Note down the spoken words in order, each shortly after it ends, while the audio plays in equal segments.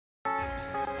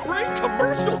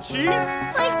commercial, cheese?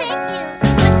 Why, thank you.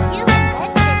 But you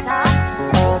invented it, Doc.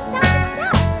 The big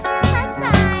stuff. Fun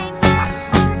time.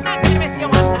 Not gonna miss you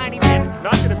one tiny bit.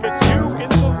 Not gonna miss you in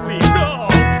the least. Oh,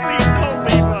 please don't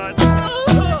leave us.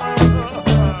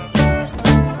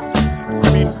 I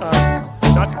mean,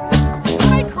 not...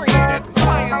 I created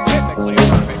scientifically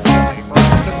perfect chili for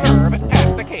us to serve at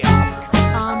the kiosk.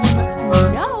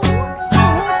 No.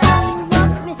 Hotel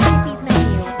loves Miss Soupy's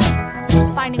menu.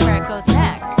 Finding where it goes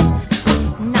next.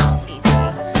 Not easy.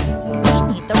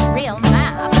 We need the real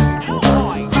map. Oh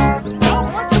boy. No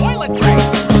more toiletry.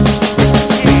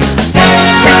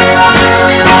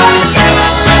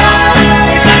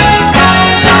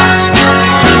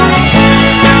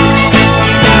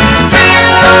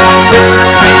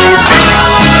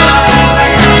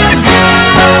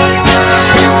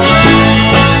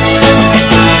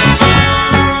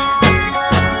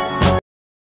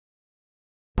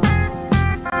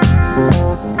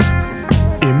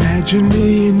 Imagine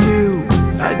me and you,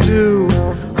 I do.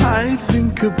 I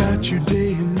think about you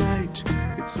day and night.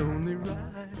 It's only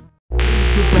right.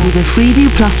 With a Freeview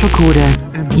Plus recorder,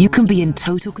 you can be in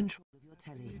total control of your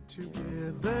telly.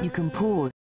 You can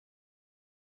pause.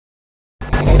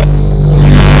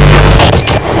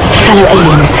 Fellow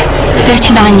aliens,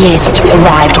 39 years since we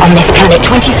arrived on this planet,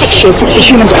 26 years since the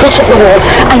humans put up the wall,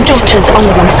 and doctors on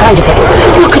the wrong side of it.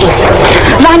 Look at us,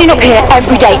 lining up here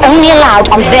every day, only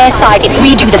allowed on their side if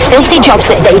we do the filthy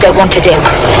jobs that they don't want to do.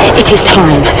 It is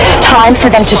time for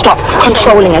them to stop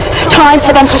controlling us, time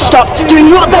for them to stop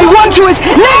doing what they want to us.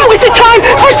 Now is the time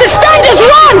for us to stand as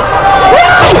one!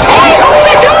 Now is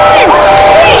the time!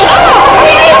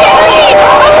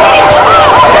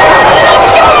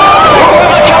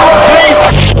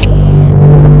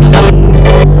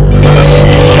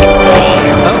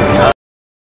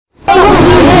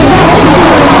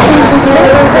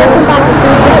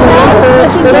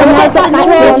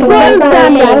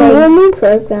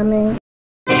 Programming.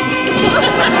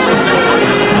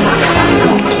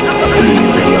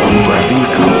 Wherever you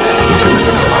go, you'll be living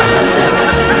a life of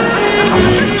fairness. I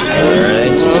love you, Mercedes.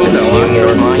 Just a few more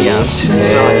of my yards.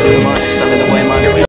 Sorry to the mic, stand in the way.